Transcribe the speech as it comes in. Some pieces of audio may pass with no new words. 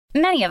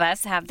Many of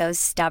us have those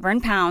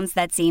stubborn pounds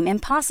that seem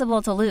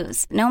impossible to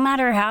lose, no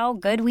matter how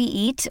good we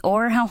eat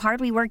or how hard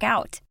we work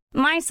out.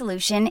 My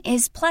solution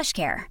is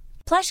PlushCare.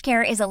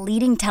 PlushCare is a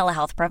leading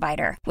telehealth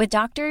provider with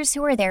doctors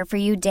who are there for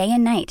you day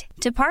and night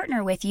to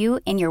partner with you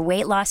in your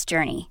weight loss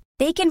journey.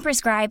 They can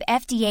prescribe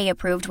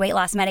FDA-approved weight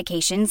loss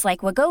medications like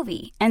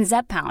Wegovy and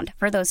Zepbound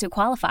for those who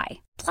qualify.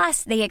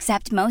 Plus, they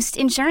accept most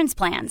insurance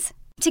plans.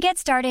 To get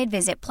started,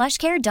 visit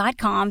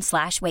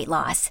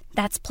plushcare.com/weightloss.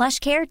 That's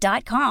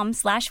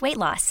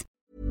plushcare.com/weightloss.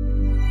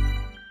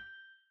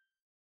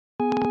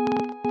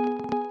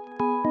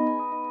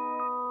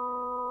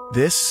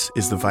 This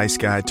is the Vice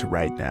Guide to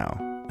Right Now,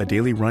 a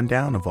daily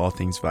rundown of all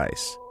things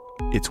Vice.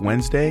 It's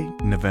Wednesday,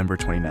 November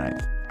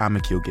 29th. I'm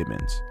Akil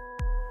Gibbons.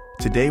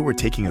 Today we're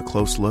taking a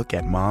close look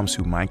at moms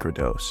who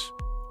microdose.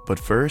 But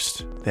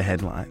first, the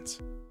headlines.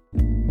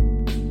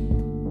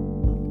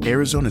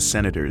 Arizona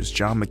Senators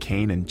John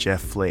McCain and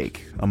Jeff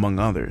Flake, among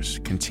others,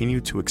 continue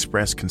to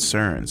express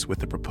concerns with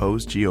the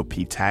proposed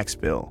GOP tax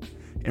bill,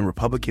 and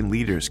Republican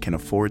leaders can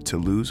afford to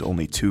lose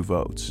only 2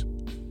 votes.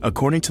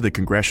 According to the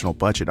Congressional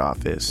Budget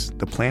Office,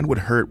 the plan would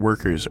hurt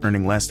workers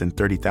earning less than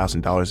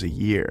 $30,000 a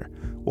year,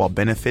 while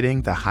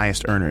benefiting the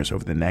highest earners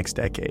over the next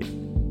decade.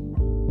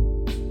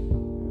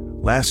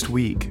 Last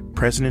week,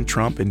 President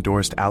Trump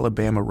endorsed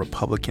Alabama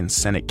Republican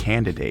Senate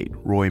candidate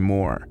Roy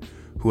Moore,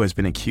 who has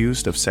been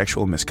accused of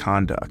sexual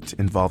misconduct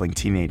involving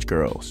teenage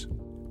girls.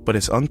 But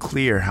it's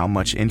unclear how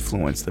much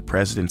influence the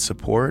president's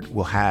support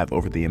will have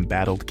over the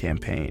embattled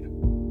campaign.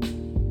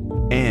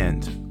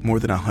 And more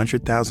than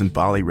 100,000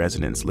 Bali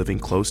residents living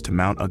close to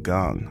Mount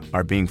Agung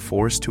are being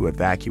forced to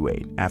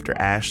evacuate after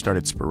ash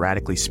started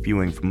sporadically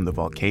spewing from the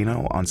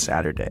volcano on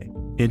Saturday.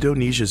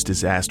 Indonesia's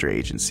disaster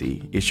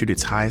agency issued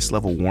its highest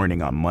level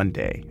warning on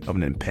Monday of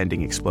an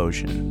impending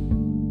explosion.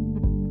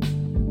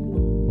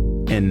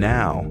 And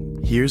now,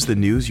 here's the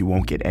news you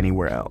won't get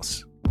anywhere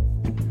else.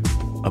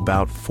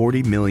 About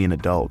 40 million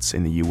adults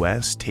in the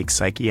U.S. take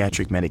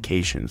psychiatric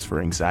medications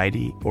for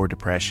anxiety or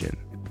depression.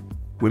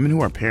 Women who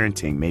are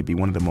parenting may be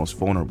one of the most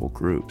vulnerable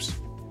groups.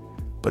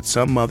 But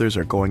some mothers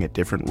are going a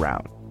different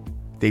route.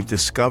 They've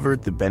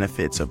discovered the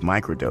benefits of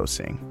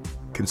microdosing,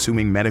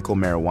 consuming medical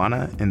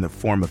marijuana in the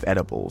form of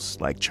edibles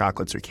like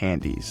chocolates or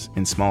candies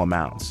in small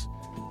amounts.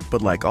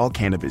 But like all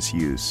cannabis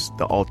use,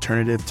 the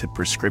alternative to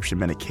prescription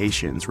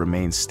medications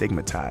remains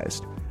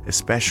stigmatized,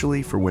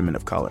 especially for women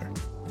of color.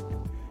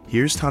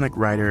 Here's tonic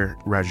writer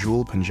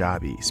Rajul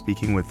Punjabi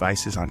speaking with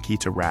Vice's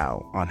Ankita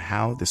Rao on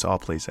how this all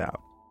plays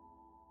out.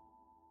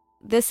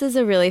 This is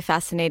a really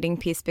fascinating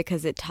piece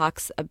because it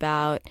talks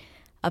about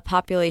a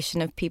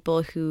population of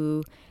people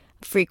who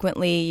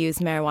frequently use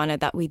marijuana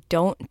that we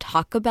don't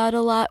talk about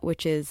a lot,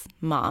 which is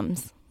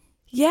moms.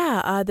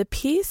 Yeah, the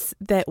piece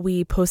that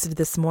we posted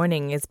this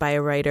morning is by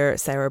a writer,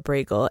 Sarah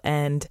Bregel,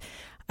 and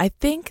I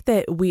think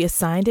that we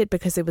assigned it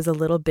because it was a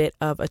little bit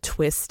of a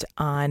twist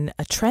on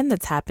a trend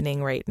that's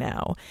happening right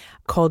now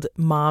called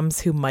moms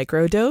who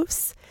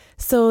microdose.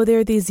 So there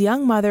are these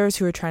young mothers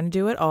who are trying to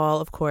do it all,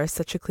 of course,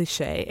 such a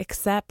cliche,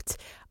 except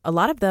a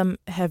lot of them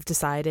have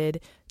decided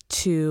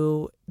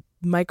to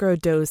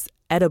microdose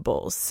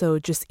edibles. So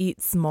just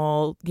eat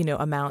small,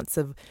 amounts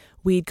of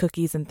weed,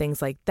 cookies, and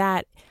things like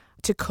that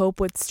to cope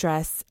with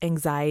stress,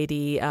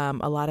 anxiety.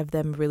 A lot of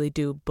them really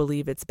do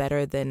believe it's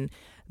better than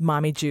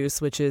mommy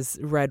juice, which is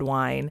red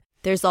wine.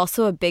 There's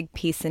also a big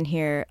piece in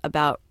here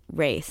about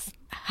race.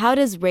 How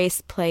does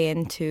race play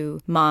into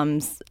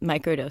moms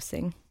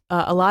microdosing?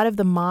 A lot of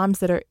the moms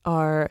that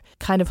are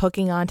kind of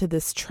hooking on to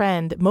this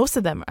trend, most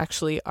of them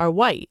actually are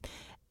white.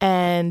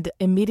 And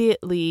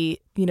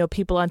immediately,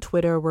 people on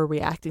Twitter were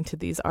reacting to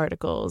these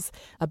articles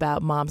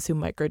about moms who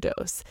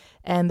microdose.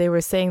 And they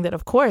were saying that,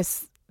 of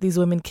course, these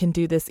women can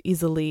do this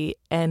easily.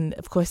 And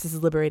of course, this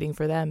is liberating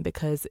for them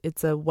because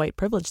it's a white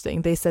privilege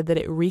thing. They said that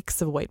it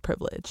reeks of white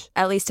privilege.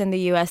 At least in the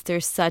U.S.,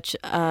 there's such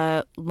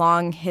a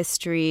long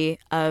history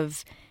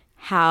of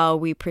how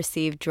we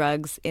perceive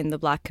drugs in the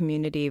Black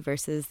community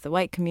versus the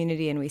white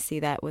community. And we see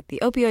that with the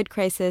opioid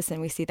crisis,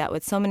 and we see that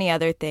with so many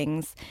other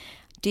things.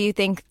 Do you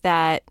think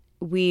that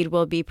weed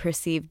will be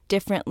perceived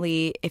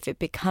differently if it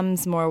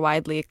becomes more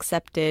widely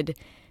accepted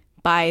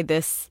by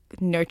this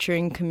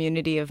nurturing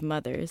community of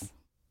mothers?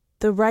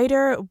 The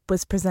writer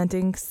was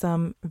presenting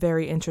some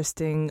very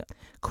interesting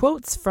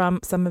quotes from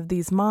some of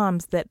these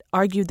moms that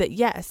argued that,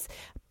 yes,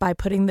 by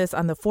putting this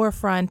on the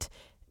forefront,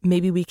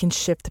 maybe we can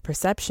shift the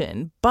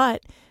perception.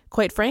 But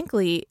quite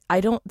frankly, I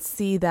don't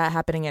see that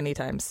happening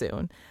anytime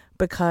soon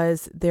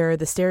because there are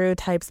the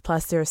stereotypes,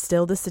 plus there are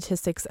still the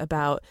statistics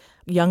about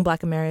young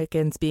Black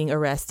Americans being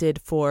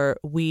arrested for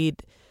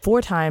weed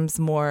 4 times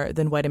more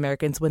than white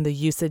Americans when the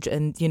usage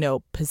and,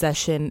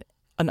 possession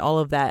and all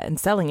of that and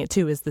selling it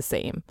too is the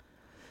same.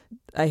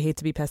 I hate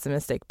to be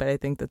pessimistic, but I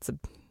think that's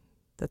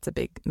a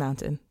big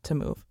mountain to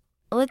move.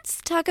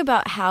 Let's talk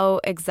about how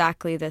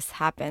exactly this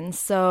happens.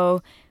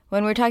 So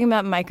when we're talking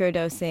about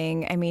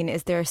microdosing,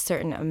 is there a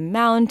certain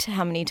amount?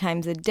 How many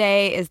times a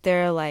day? Is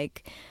there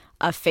like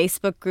a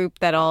Facebook group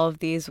that all of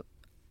these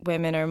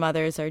women or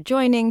mothers are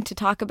joining to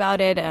talk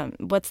about it?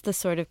 What's the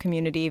sort of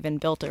community even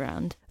built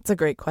around? It's a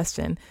great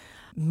question.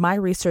 My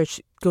research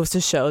goes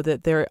to show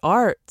that there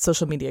are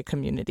social media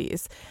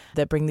communities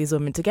that bring these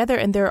women together,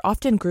 and there are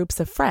often groups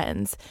of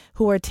friends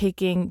who are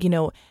taking,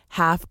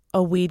 half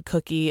a weed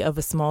cookie of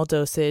a small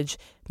dosage,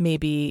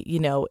 maybe,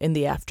 in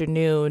the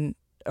afternoon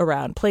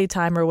around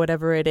playtime or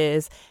whatever it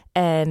is,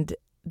 and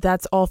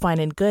that's all fine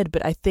and good.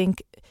 But I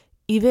think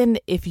even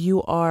if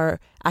you are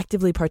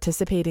actively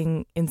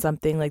participating in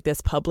something like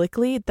this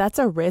publicly, that's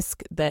a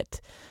risk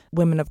that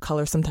women of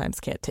color sometimes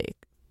can't take.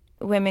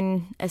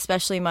 Women,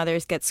 especially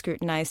mothers, get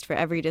scrutinized for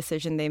every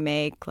decision they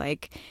make,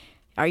 like,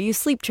 are you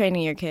sleep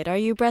training your kid? Are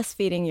you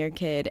breastfeeding your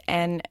kid?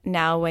 And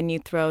now when you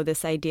throw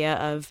this idea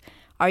of,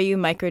 are you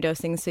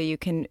microdosing so you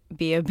can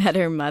be a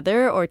better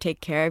mother or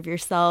take care of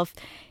yourself,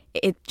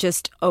 it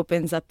just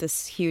opens up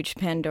this huge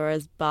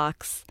Pandora's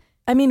box.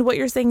 I mean, what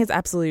you're saying is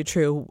absolutely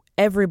true.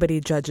 Everybody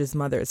judges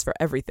mothers for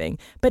everything,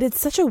 but it's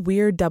such a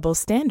weird double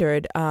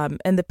standard. And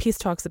the piece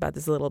talks about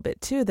this a little bit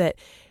too, that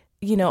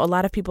a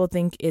lot of people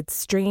think it's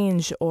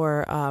strange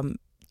or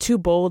too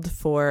bold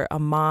for a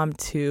mom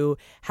to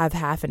have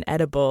half an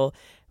edible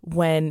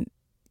when,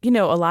 a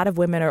lot of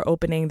women are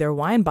opening their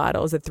wine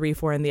bottles at 3,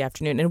 4 in the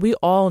afternoon. And we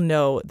all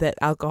know that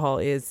alcohol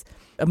is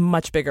a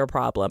much bigger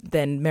problem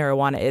than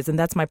marijuana is. And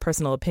that's my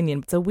personal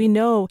opinion. So we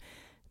know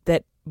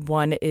that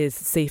one is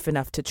safe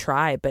enough to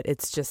try, but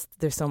it's just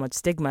there's so much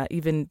stigma,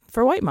 even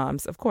for white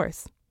moms, of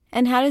course.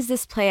 And how does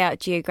this play out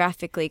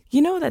geographically?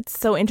 That's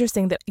so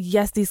interesting that,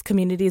 yes, these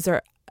communities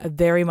are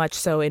very much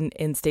so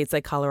in states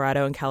like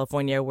Colorado and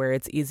California, where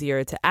it's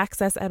easier to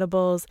access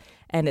edibles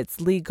and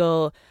it's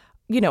legal,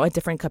 at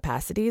different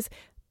capacities.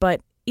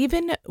 But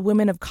even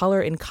women of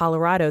color in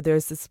Colorado,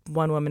 there's this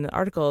one woman in the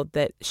article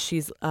that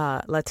she's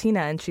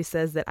Latina, and she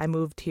says that I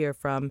moved here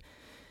from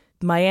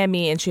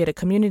Miami and she had a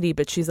community,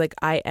 but she's like,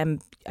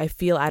 I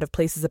feel out of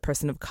place as a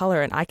person of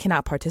color and I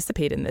cannot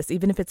participate in this,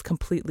 even if it's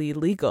completely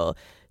legal.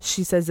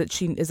 She says that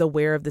she is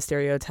aware of the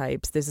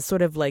stereotypes. There's a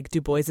sort of like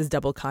Du Bois's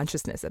double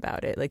consciousness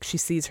about it. Like she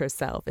sees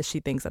herself as she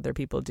thinks other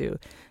people do.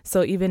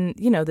 So even,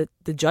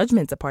 the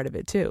judgment's a part of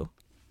it too.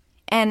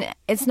 And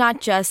it's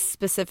not just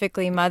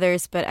specifically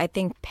mothers, but I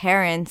think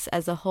parents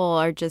as a whole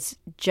are just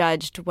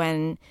judged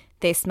when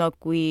they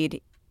smoke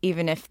weed,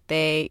 even if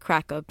they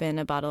crack open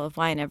a bottle of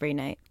wine every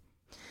night.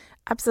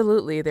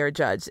 Absolutely, they're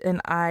judged. And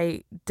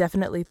I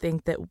definitely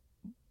think that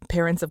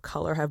parents of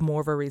color have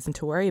more of a reason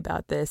to worry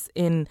about this.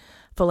 In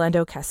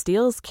Philando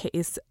Castile's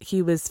case,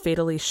 he was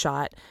fatally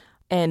shot,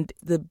 and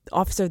the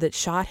officer that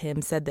shot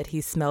him said that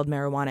he smelled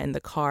marijuana in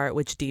the car,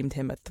 which deemed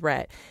him a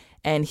threat.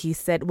 And he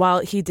said,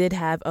 while he did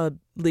have a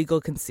legal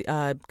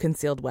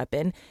concealed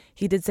weapon,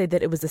 he did say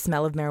that it was the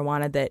smell of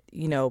marijuana that,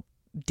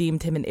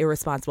 deemed him an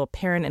irresponsible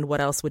parent, and what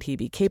else would he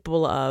be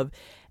capable of?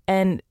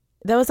 And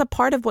that was a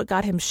part of what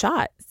got him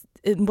shot.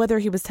 Whether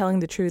he was telling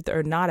the truth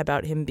or not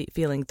about him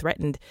feeling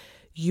threatened,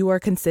 you are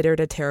considered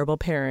a terrible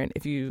parent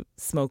if you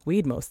smoke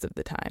weed most of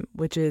the time,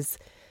 which is,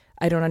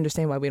 I don't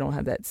understand why we don't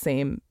have that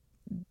same,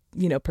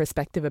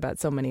 perspective about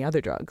so many other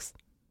drugs.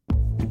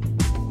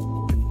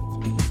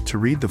 To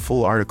read the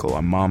full article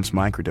on mom's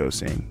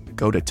microdosing,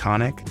 go to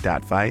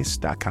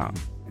tonic.vice.com.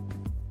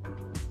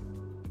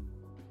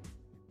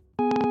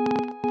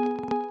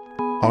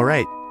 All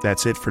right,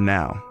 that's it for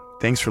now.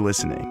 Thanks for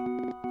listening.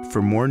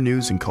 For more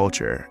news and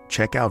culture,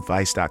 check out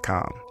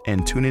Vice.com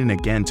and tune in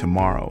again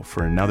tomorrow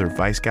for another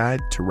Vice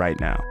Guide to Right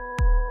Now.